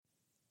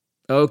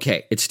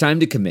Okay, it's time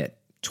to commit.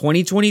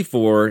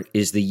 2024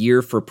 is the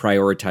year for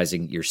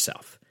prioritizing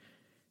yourself.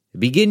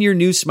 Begin your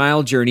new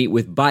smile journey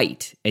with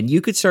Byte, and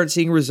you could start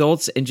seeing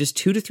results in just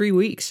 2 to 3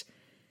 weeks.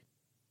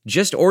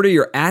 Just order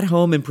your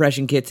at-home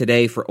impression kit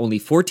today for only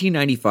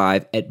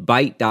 $14.95 at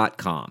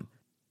Byte.com.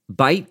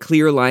 Byte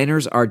clear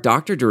liners are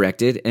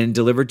doctor-directed and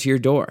delivered to your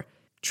door.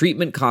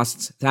 Treatment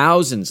costs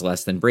thousands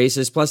less than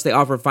braces, plus they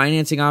offer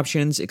financing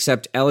options,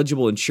 accept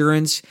eligible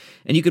insurance,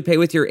 and you could pay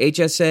with your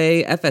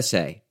HSA,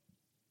 FSA.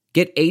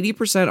 Get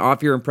 80%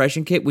 off your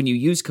impression kit when you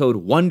use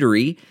code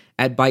WONDERY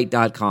at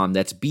Byte.com.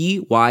 That's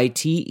BYTE.com.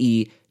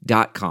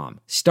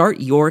 Start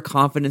your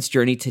confidence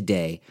journey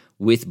today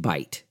with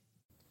Byte.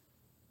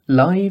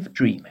 Live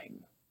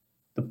Dreaming.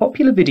 The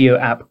popular video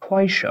app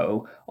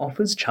Kuaishou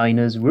offers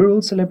China's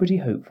rural celebrity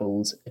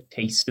hopefuls a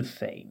taste of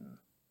fame.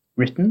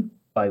 Written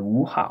by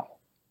Wu Hao.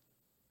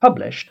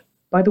 Published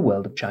by The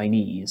World of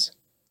Chinese.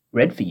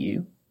 Read for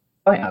you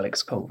by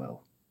Alex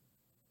Colville.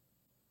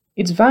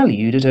 It's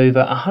valued at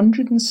over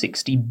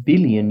 $160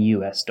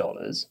 billion,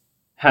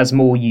 has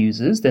more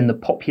users than the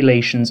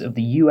populations of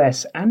the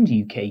US and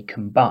UK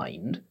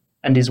combined,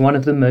 and is one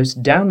of the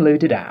most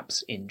downloaded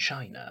apps in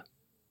China.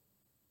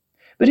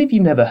 But if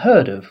you've never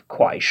heard of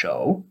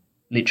Kuaishou,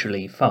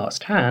 literally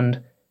fast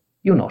hand,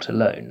 you're not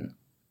alone.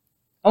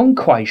 On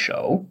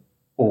Kuaishou,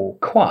 or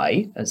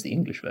Kuai as the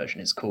English version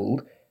is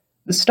called,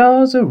 the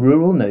stars are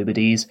rural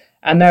nobodies,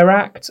 and their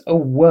acts are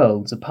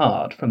worlds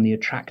apart from the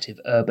attractive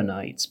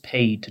urbanites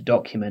paid to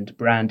document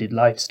branded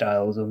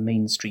lifestyles on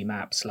mainstream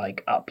apps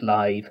like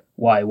UpLive,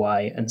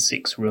 YY, and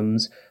Six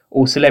Rooms,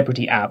 or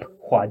celebrity app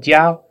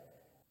Huajiao.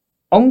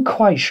 On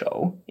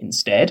Kuaishou,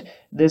 instead,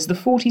 there's the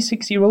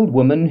 46-year-old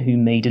woman who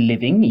made a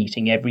living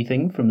eating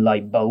everything from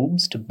light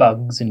bulbs to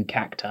bugs and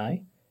cacti,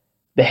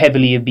 the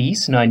heavily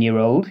obese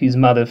 9-year-old whose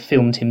mother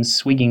filmed him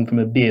swigging from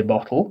a beer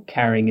bottle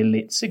carrying a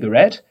lit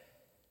cigarette,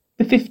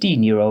 the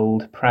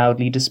 15-year-old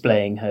proudly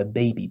displaying her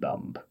baby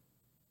bump.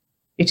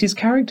 It is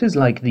characters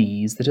like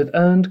these that have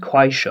earned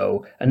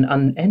Kuaishou an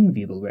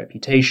unenviable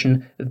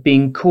reputation of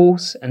being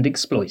coarse and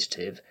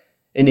exploitative,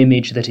 an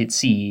image that its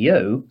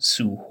CEO,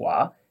 Su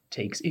Hua,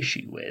 takes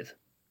issue with.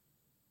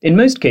 In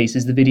most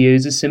cases, the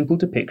videos are simple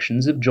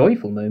depictions of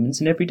joyful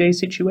moments in everyday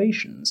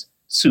situations,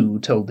 Su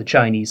told the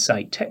Chinese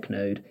site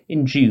TechNode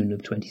in June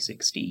of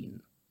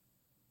 2016.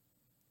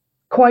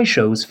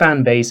 Kuaishou's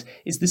fanbase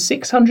is the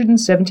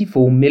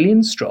 674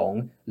 million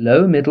strong,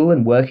 lower middle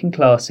and working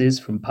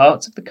classes from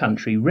parts of the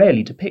country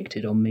rarely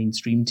depicted on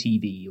mainstream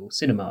TV or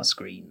cinema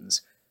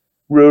screens.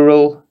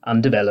 Rural,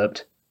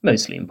 undeveloped,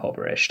 mostly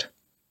impoverished.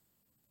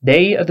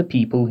 They are the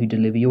people who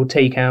deliver your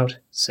takeout,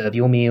 serve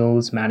your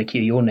meals,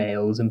 manicure your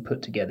nails, and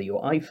put together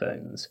your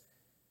iPhones.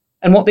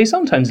 And what they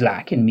sometimes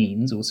lack in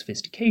means or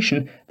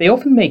sophistication, they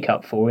often make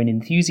up for in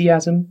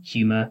enthusiasm,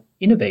 humour,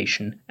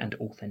 innovation, and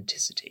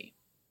authenticity.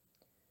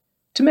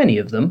 To many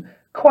of them,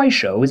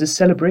 Kuaishou is a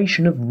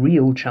celebration of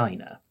real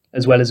China,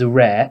 as well as a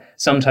rare,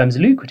 sometimes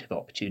lucrative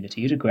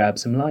opportunity to grab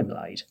some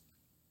limelight.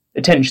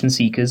 Attention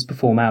seekers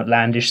perform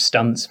outlandish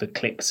stunts for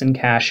clicks and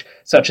cash,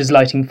 such as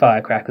lighting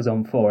firecrackers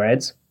on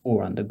foreheads,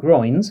 or under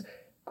groins,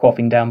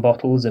 quaffing down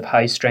bottles of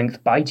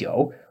high-strength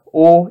baijiu,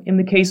 or, in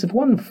the case of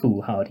one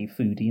foolhardy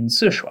foodie in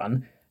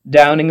Sichuan,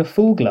 downing a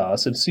full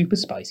glass of super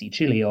spicy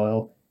chili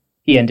oil.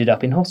 He ended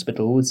up in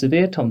hospital with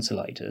severe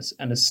tonsillitis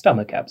and a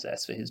stomach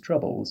abscess for his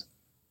troubles.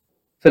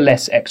 For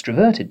less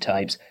extroverted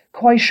types,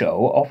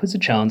 Kuaishou offers a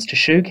chance to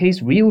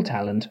showcase real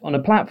talent on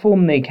a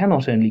platform they can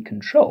not only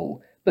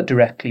control, but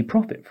directly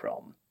profit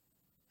from.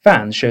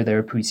 Fans show their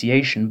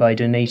appreciation by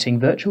donating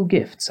virtual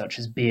gifts such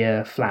as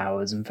beer,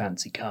 flowers, and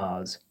fancy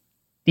cars.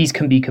 These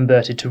can be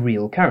converted to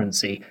real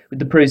currency, with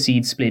the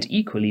proceeds split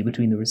equally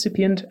between the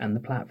recipient and the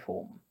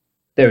platform.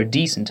 There are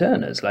decent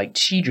earners like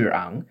Qi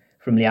Zhiang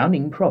from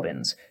Liaoning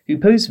province, who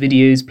posts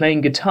videos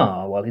playing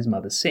guitar while his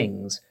mother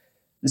sings.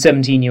 The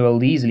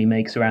 17-year-old easily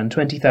makes around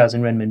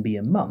 20,000 renminbi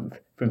a month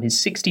from his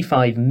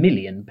 65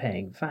 million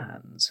paying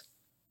fans.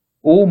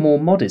 Or more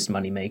modest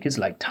moneymakers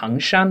like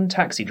Tangshan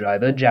taxi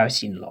driver Zhao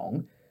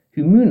Xinlong,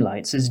 who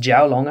moonlights as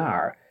Zhao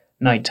Longar,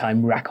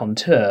 nighttime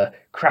raconteur,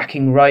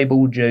 cracking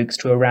ribald jokes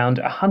to around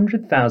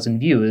 100,000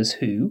 viewers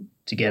who,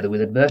 together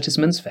with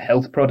advertisements for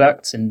health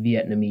products and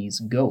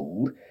Vietnamese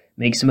gold,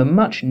 makes him a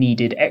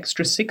much-needed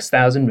extra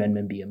 6,000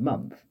 renminbi a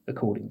month,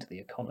 according to The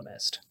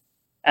Economist.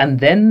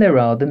 And then there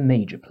are the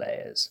major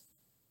players.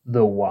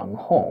 The Wang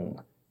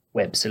Hong,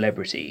 web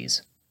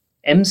celebrities.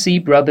 MC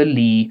brother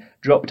Li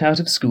dropped out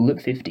of school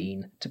at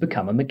 15 to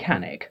become a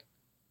mechanic.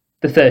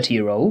 The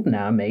 30-year-old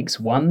now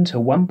makes 1 to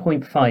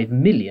 1.5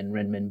 million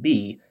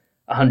renminbi,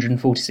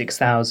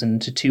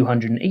 146,000 to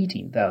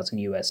 218,000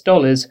 US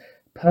dollars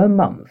per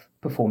month,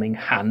 performing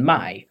Han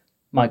Mai,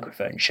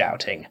 microphone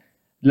shouting,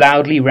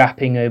 loudly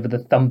rapping over the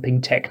thumping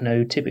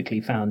techno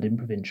typically found in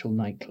provincial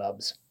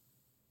nightclubs.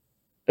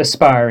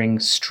 Aspiring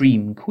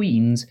stream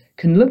queens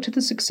can look to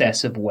the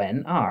success of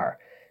Wen Er,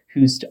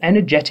 whose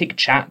energetic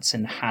chats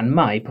and Han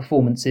Mai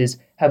performances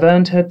have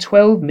earned her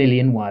 12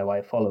 million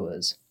YY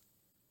followers.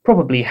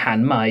 Probably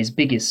Han Mai's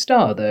biggest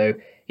star, though,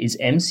 is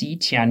MC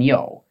Tian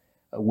You,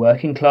 a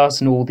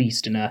working-class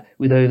northeasterner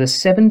with over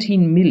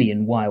 17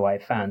 million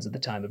YY fans at the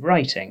time of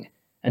writing,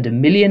 and a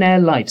millionaire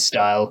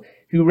lifestyle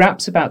who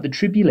raps about the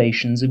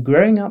tribulations of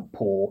growing up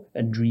poor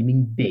and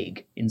dreaming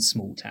big in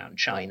small-town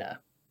China.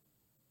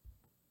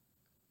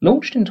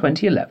 Launched in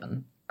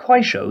 2011,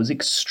 Kuaishou's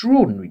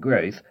extraordinary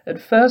growth at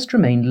first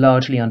remained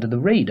largely under the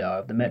radar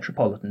of the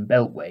metropolitan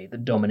beltway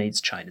that dominates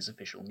China's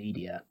official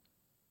media.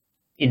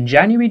 In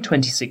January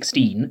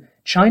 2016,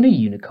 China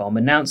Unicom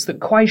announced that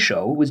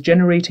Kuaishou was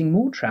generating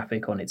more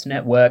traffic on its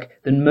network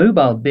than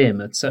mobile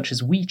behemoths such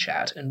as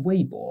WeChat and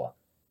Weibo.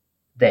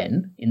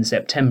 Then, in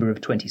September of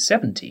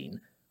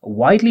 2017, a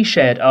widely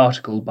shared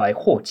article by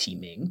Huo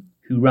Qiming,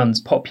 who runs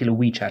popular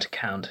WeChat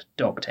account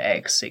Dr.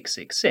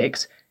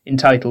 X666,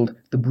 entitled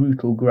The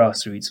Brutal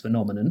Grassroots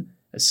Phenomenon,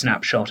 a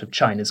snapshot of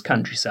China's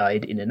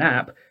countryside in an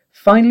app,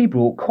 finally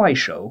brought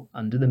Kuaishou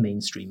under the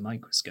mainstream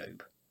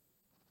microscope.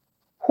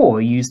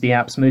 Huo used the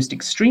app's most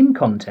extreme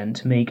content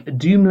to make a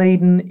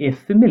doom-laden, if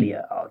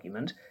familiar,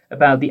 argument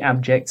about the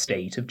abject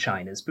state of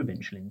China's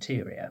provincial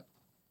interior.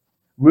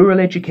 Rural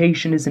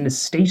education is in a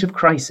state of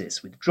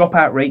crisis, with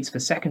dropout rates for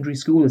secondary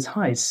school as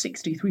high as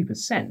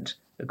 63%,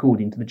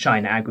 according to the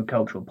China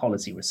Agricultural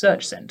Policy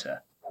Research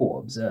Center, Huo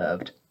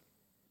observed.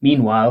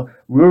 Meanwhile,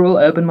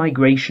 rural-urban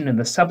migration and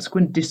the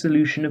subsequent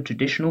dissolution of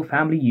traditional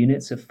family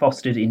units have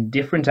fostered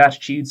indifferent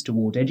attitudes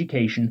toward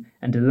education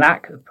and a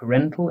lack of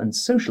parental and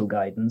social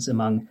guidance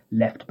among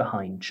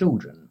left-behind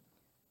children.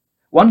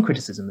 One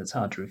criticism that's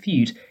hard to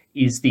refute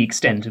is the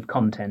extent of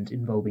content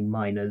involving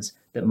minors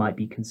that might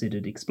be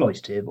considered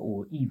exploitative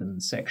or even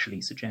sexually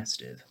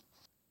suggestive.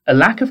 A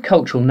lack of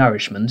cultural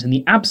nourishment and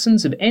the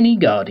absence of any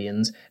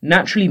guardians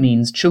naturally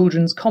means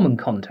children's common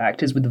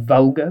contact is with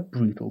vulgar,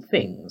 brutal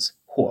things,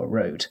 Huo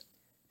wrote.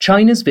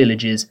 China's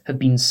villages have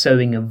been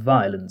sowing a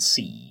violent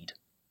seed.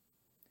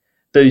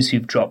 Those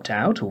who've dropped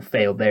out or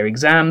failed their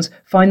exams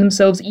find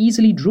themselves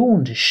easily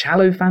drawn to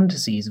shallow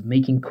fantasies of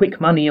making quick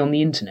money on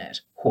the internet,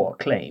 Huo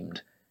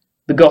claimed.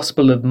 The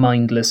gospel of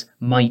mindless,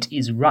 might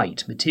is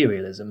right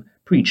materialism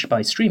preached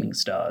by streaming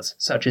stars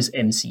such as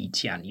MC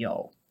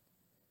Tianyou.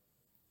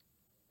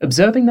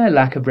 Observing their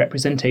lack of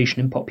representation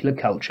in popular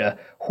culture,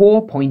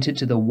 Huo pointed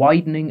to the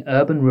widening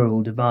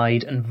urban-rural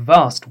divide and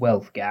vast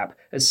wealth gap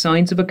as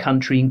signs of a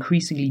country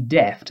increasingly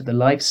deaf to the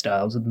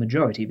lifestyles of the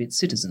majority of its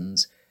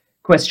citizens,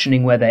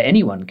 questioning whether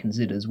anyone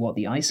considers what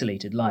the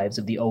isolated lives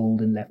of the old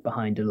and left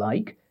behind are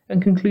like,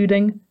 and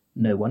concluding,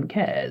 no one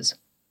cares.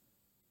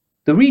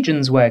 The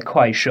regions where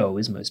Kuaishou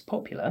is most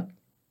popular,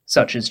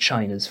 such as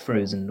China's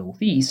frozen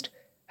northeast,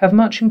 have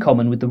much in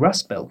common with the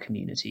Rust Belt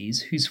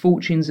communities whose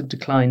fortunes have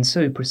declined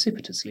so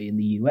precipitously in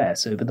the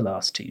US over the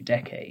last 2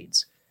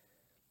 decades.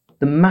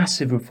 The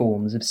massive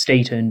reforms of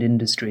state-owned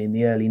industry in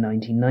the early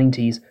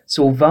 1990s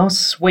saw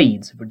vast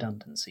swathes of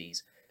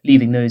redundancies,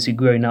 leaving those who'd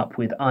grown up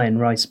with iron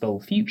rice bowl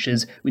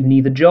futures with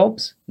neither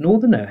jobs nor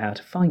the know-how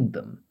to find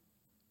them.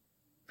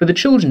 For the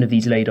children of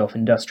these laid-off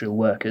industrial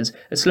workers,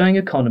 a slowing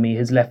economy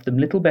has left them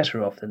little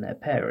better off than their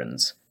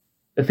parents.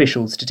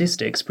 Official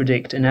statistics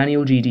predict an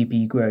annual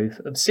GDP growth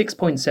of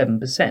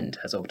 6.7%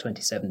 as of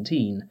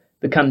 2017,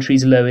 the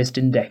country's lowest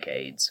in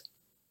decades.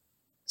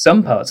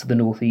 Some parts of the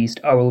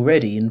northeast are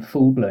already in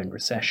full-blown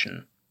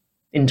recession.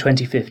 In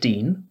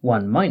 2015,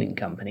 one mining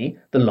company,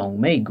 the Long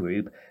May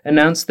Group,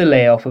 announced the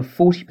layoff of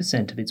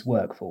 40% of its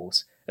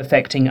workforce,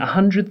 affecting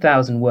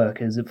 100,000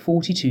 workers at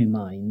 42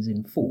 mines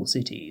in 4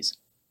 cities.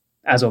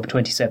 As of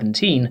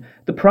 2017,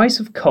 the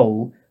price of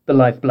coal, the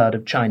lifeblood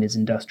of China's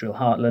industrial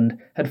heartland,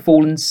 had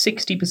fallen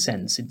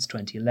 60% since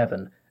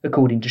 2011,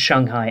 according to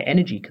Shanghai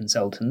energy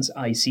consultants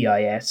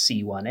ICIS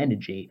C1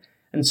 Energy,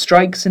 and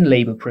strikes and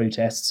labour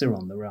protests are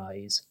on the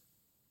rise.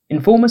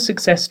 In former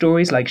success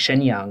stories like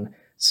Shenyang,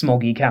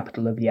 smoggy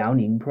capital of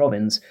Liaoning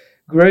province,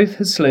 growth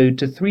has slowed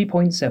to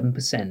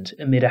 3.7%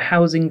 amid a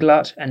housing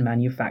glut and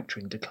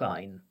manufacturing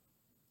decline.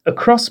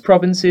 Across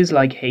provinces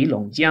like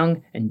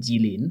Heilongjiang and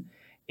Jilin,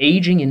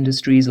 aging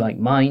industries like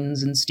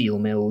mines and steel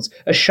mills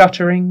are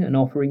shuttering and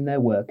offering their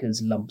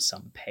workers lump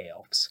sum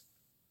payoffs.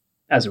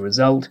 As a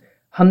result,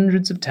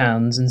 hundreds of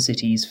towns and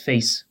cities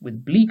face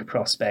with bleak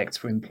prospects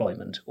for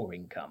employment or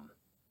income.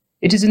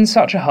 It is in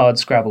such a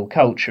hard-scrabble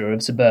culture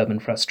of suburban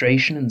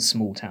frustration and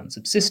small-town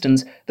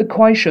subsistence that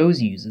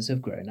Kuaishou's users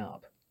have grown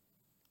up.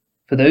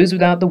 For those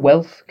without the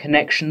wealth,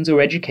 connections,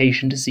 or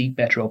education to seek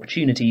better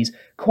opportunities,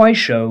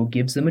 Kuaishou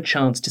gives them a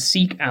chance to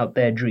seek out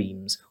their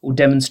dreams or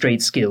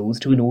demonstrate skills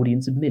to an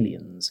audience of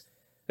millions,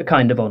 a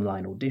kind of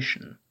online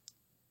audition.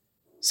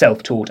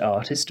 Self-taught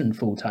artist and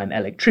full-time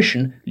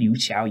electrician Liu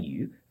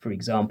Xiaoyu, for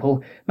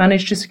example,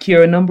 managed to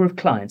secure a number of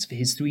clients for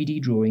his 3D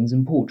drawings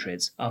and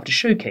portraits after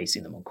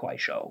showcasing them on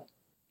Kuaishou.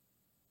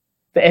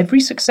 For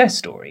every success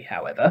story,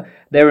 however,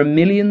 there are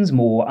millions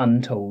more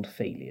untold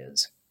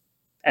failures.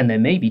 And there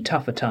may be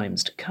tougher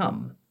times to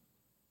come.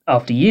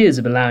 After years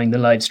of allowing the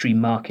livestream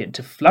market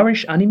to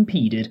flourish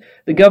unimpeded,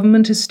 the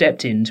government has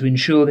stepped in to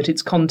ensure that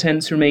its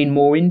contents remain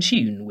more in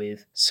tune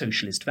with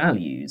socialist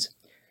values.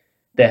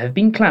 There have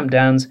been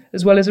clampdowns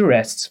as well as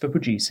arrests for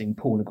producing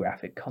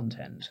pornographic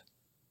content.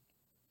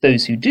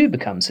 Those who do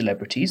become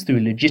celebrities through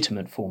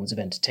legitimate forms of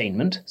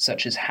entertainment,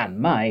 such as Han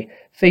Mai,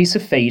 face a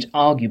fate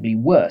arguably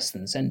worse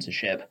than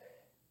censorship: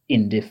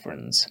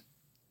 indifference.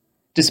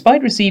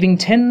 Despite receiving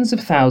tens of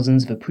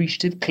thousands of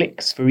appreciative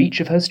clicks for each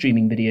of her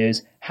streaming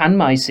videos, Han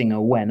Mai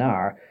singer Wen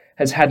Er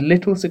has had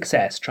little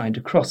success trying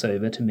to cross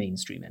over to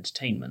mainstream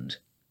entertainment.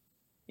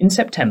 In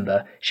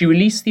September, she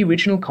released the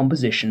original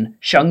composition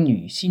Shang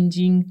Yu Xin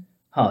Jing,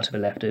 Heart of a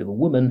Leftover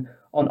Woman,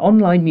 on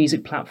online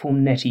music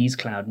platform NetEase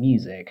Cloud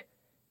Music.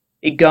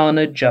 It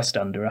garnered just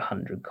under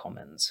 100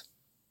 comments.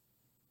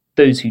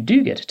 Those who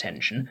do get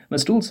attention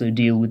must also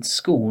deal with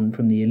scorn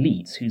from the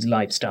elites whose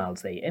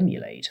lifestyles they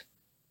emulate.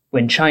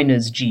 When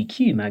China's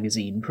GQ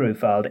magazine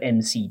profiled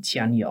MC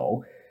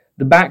Tianyou,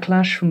 the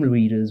backlash from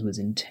readers was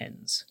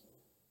intense.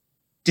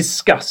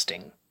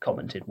 "Disgusting,"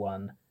 commented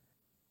one.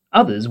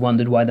 Others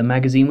wondered why the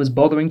magazine was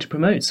bothering to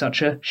promote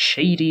such a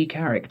shady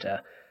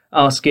character,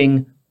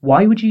 asking,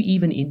 why would you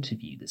even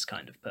interview this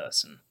kind of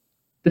person?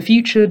 The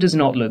future does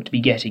not look to be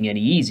getting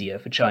any easier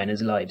for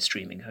China's live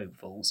streaming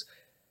hopefuls.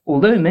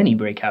 Although many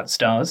breakout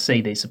stars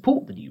say they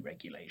support the new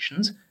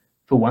regulations,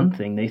 for one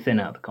thing they thin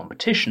out the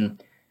competition.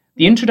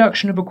 The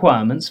introduction of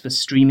requirements for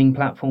streaming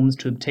platforms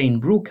to obtain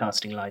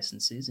broadcasting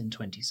licenses in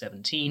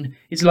 2017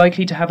 is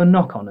likely to have a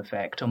knock-on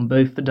effect on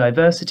both the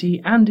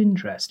diversity and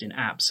interest in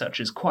apps such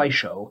as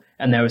Kuaishou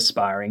and their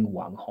aspiring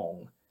Wang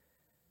Hong.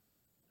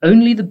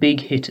 Only the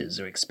big hitters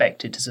are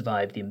expected to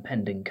survive the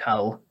impending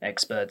cull,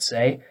 experts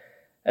say,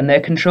 and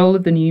their control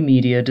of the new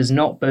media does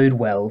not bode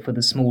well for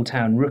the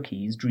small-town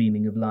rookies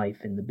dreaming of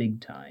life in the big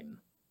time.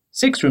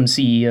 Sixroom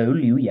CEO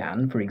Liu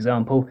Yan, for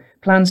example,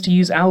 plans to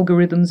use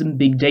algorithms and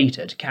big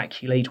data to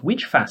calculate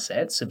which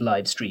facets of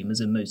live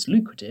streamers are most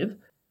lucrative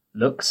 —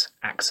 looks,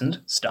 accent,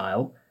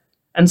 style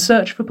 — and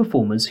search for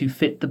performers who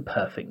fit the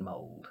perfect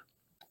mould.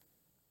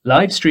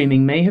 Live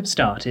streaming may have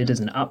started as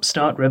an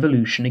upstart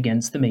revolution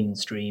against the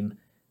mainstream,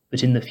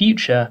 but in the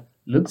future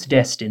looks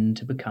destined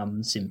to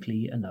become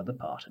simply another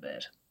part of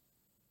it.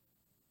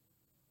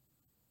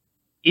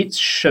 It's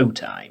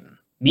showtime.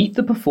 Meet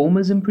the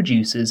performers and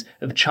producers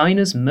of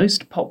China's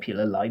most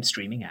popular live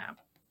streaming app,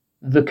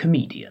 The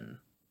Comedian.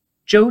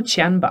 Zhou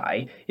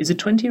Qianbai is a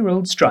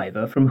 20-year-old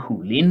striver from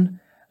Hulin,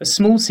 a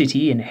small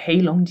city in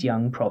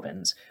Heilongjiang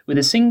province, with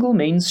a single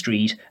main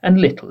street and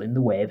little in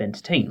the way of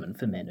entertainment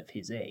for men of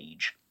his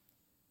age.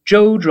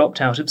 Zhou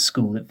dropped out of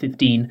school at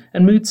 15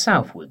 and moved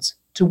southwards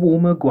to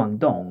warmer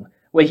Guangdong,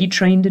 where he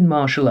trained in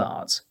martial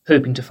arts,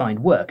 hoping to find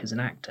work as an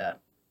actor.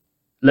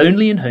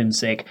 Lonely and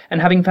homesick, and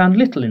having found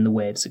little in the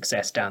way of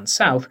success down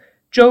south,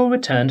 Zhou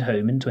returned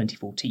home in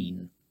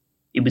 2014.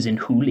 It was in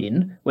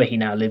Hulin, where he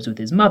now lives with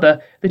his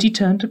mother, that he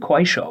turned to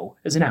Kuaishou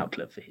as an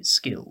outlet for his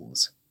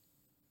skills.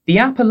 The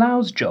app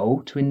allows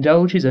Zhou to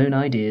indulge his own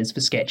ideas for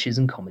sketches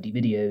and comedy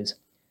videos.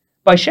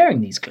 By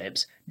sharing these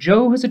clips,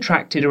 Zhou has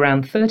attracted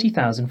around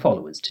 30,000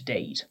 followers to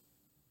date.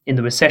 In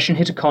the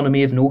recession-hit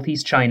economy of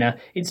northeast China,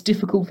 it's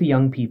difficult for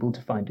young people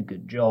to find a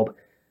good job,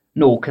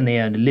 nor can they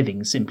earn a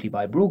living simply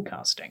by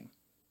broadcasting.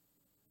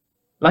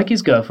 Like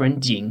his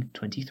girlfriend Jing,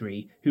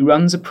 23, who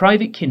runs a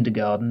private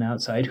kindergarten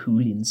outside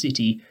Hulin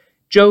City,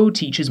 Zhou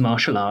teaches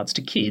martial arts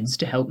to kids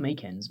to help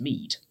make ends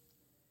meet.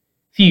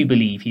 Few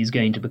believe he's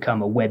going to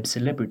become a web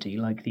celebrity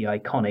like the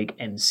iconic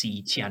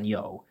MC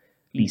Tianyou,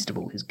 least of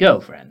all his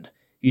girlfriend,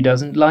 who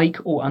doesn't like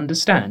or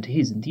understand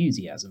his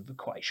enthusiasm for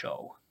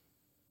Kuaishou.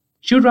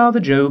 She would rather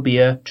Zhou be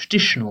a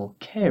traditional,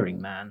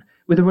 caring man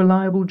with a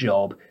reliable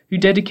job who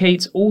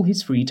dedicates all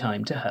his free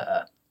time to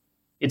her.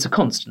 It's a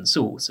constant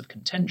source of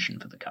contention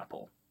for the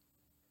couple.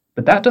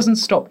 But that doesn't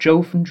stop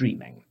Zhou from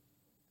dreaming.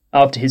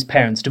 After his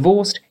parents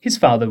divorced, his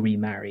father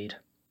remarried.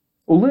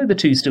 Although the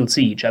two still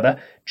see each other,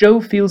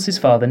 Zhou feels his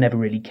father never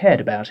really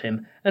cared about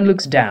him and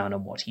looks down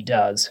on what he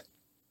does.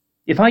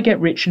 "If I get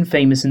rich and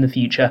famous in the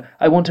future,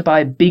 I want to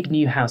buy a big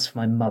new house for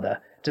my mother,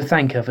 to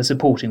thank her for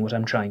supporting what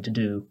I'm trying to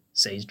do,"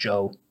 says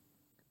Zhou.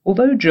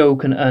 Although Zhou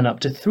can earn up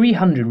to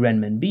 300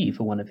 renminbi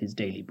for one of his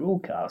daily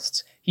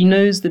broadcasts, he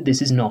knows that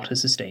this is not a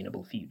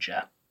sustainable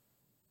future.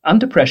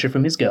 Under pressure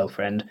from his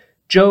girlfriend,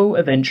 Zhou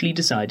eventually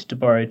decided to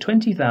borrow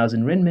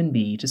 20,000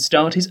 renminbi to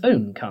start his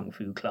own kung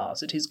fu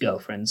class at his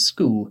girlfriend's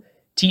school,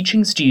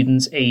 teaching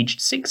students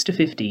aged 6 to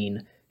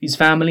 15 whose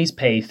families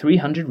pay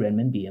 300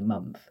 renminbi a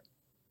month.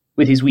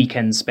 With his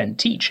weekends spent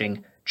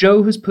teaching,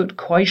 Zhou has put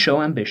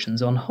Kuaishou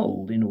ambitions on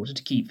hold in order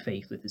to keep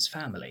faith with his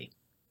family.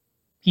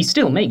 He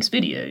still makes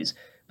videos,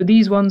 but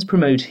these ones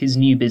promote his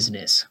new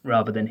business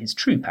rather than his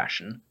true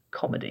passion,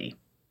 comedy.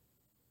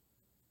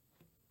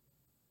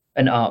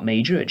 An art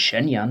major at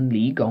Shenyang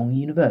Ligong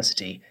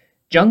University,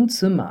 Zhang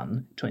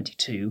Ziman,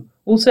 22,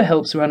 also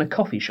helps run a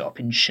coffee shop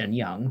in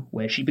Shenyang,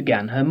 where she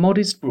began her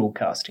modest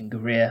broadcasting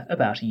career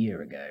about a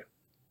year ago.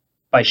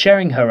 By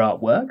sharing her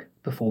artwork,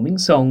 performing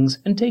songs,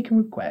 and taking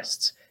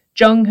requests,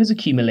 Zhang has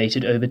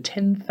accumulated over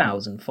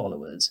 10,000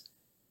 followers.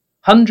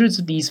 Hundreds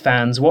of these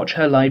fans watch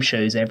her live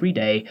shows every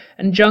day,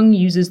 and Zhang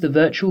uses the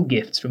virtual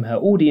gifts from her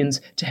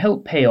audience to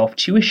help pay off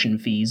tuition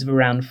fees of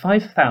around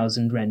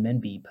 5,000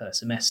 renminbi per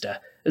semester,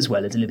 as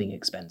well as living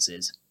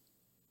expenses.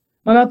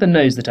 "My mother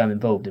knows that I'm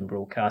involved in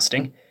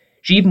broadcasting.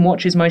 She even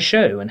watches my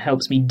show and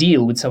helps me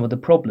deal with some of the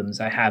problems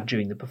I have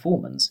during the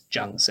performance,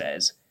 Zhang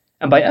says.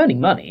 And by earning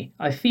money,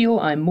 I feel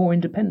I'm more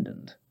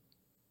independent.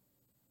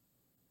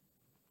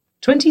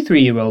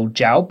 23-year-old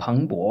Zhao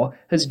Pengbo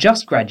has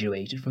just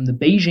graduated from the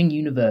Beijing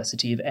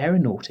University of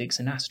Aeronautics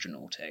and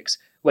Astronautics,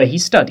 where he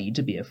studied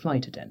to be a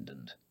flight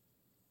attendant.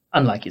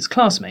 Unlike his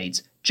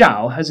classmates,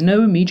 Zhao has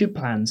no immediate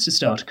plans to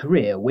start a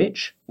career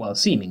which, while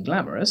seeming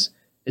glamorous,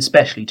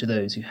 especially to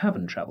those who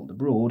haven't travelled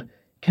abroad,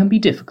 can be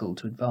difficult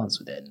to advance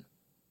within.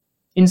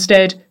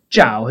 Instead,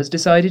 Zhao has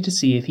decided to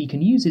see if he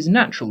can use his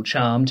natural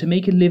charm to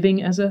make a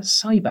living as a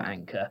cyber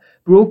anchor,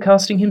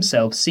 broadcasting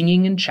himself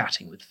singing and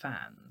chatting with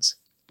fans.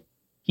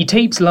 He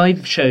tapes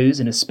live shows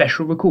in a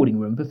special recording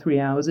room for 3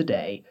 hours a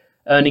day,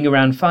 earning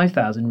around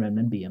 5,000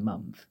 renminbi a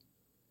month.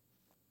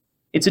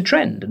 It's a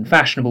trend and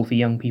fashionable for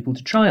young people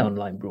to try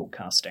online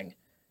broadcasting.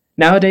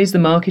 Nowadays the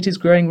market is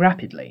growing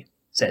rapidly,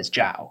 says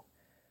Zhao.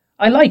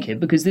 I like it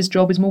because this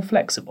job is more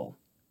flexible.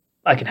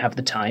 I can have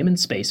the time and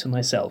space for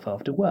myself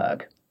after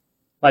work.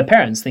 My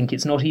parents think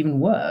it's not even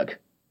work.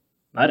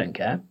 I don't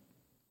care.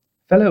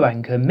 Fellow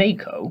anchor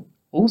Meiko,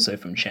 also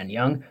from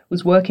Shenyang,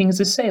 was working as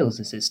a sales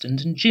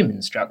assistant and gym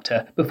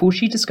instructor before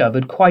she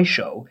discovered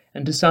Kuaishou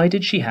and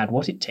decided she had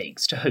what it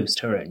takes to host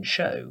her own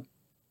show.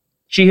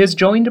 She has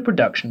joined a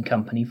production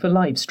company for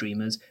live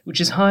streamers, which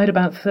has hired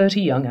about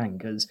 30 young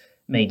anchors,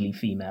 mainly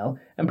female,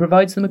 and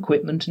provides them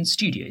equipment and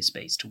studio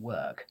space to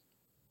work.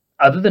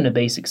 Other than a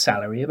basic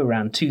salary of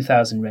around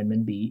 2,000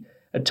 renminbi,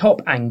 a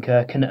top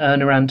anchor can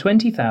earn around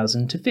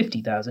 20,000 to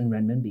 50,000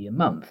 renminbi a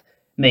month,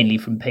 mainly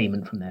from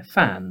payment from their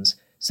fans,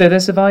 so their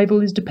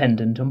survival is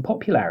dependent on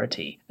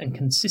popularity and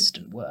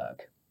consistent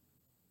work.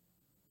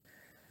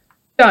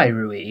 Dai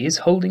Rui is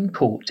holding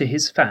court to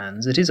his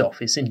fans at his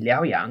office in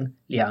Liaoyang,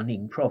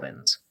 Liaoning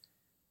province.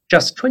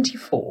 Just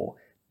 24,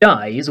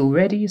 Dai is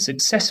already a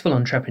successful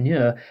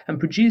entrepreneur and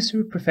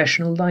producer of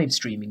professional live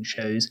streaming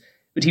shows,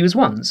 but he was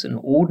once an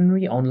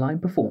ordinary online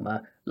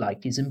performer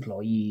like his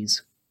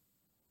employees.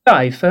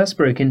 Dai first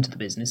broke into the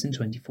business in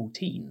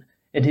 2014,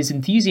 and his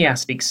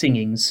enthusiastic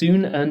singing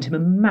soon earned him a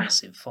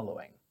massive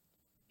following.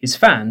 His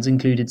fans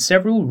included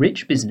several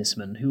rich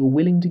businessmen who were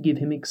willing to give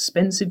him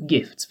expensive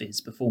gifts for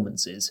his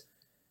performances.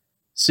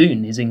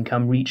 Soon his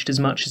income reached as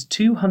much as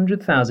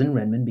 200,000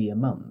 renminbi a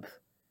month.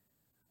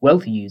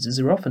 Wealthy users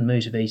are often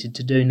motivated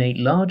to donate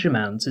large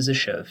amounts as a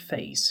show of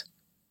face.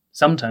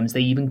 Sometimes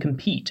they even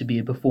compete to be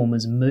a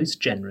performer's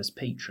most generous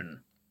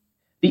patron.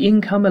 The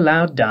income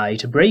allowed Dai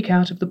to break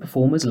out of the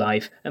performer's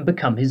life and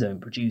become his own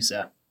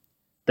producer.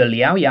 The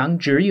Liaoyang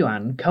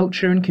Zhiyuan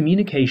Culture and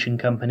Communication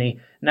Company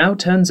now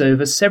turns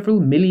over several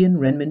million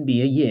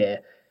renminbi a year,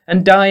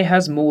 and Dai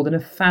has more than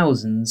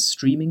 1,000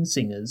 streaming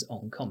singers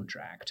on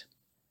contract.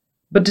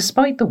 But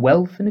despite the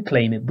wealth and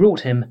acclaim it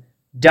brought him,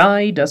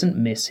 Dai doesn't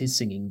miss his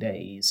singing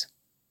days.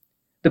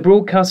 The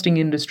broadcasting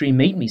industry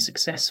made me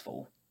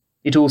successful.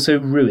 It also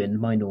ruined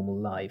my normal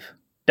life,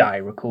 Dai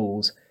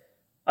recalls.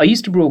 I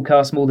used to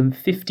broadcast more than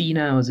 15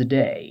 hours a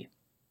day.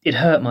 It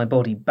hurt my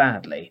body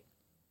badly.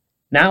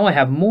 Now I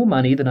have more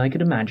money than I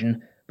could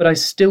imagine, but I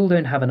still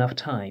don't have enough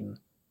time.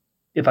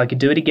 If I could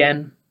do it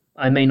again,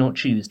 I may not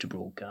choose to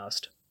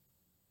broadcast.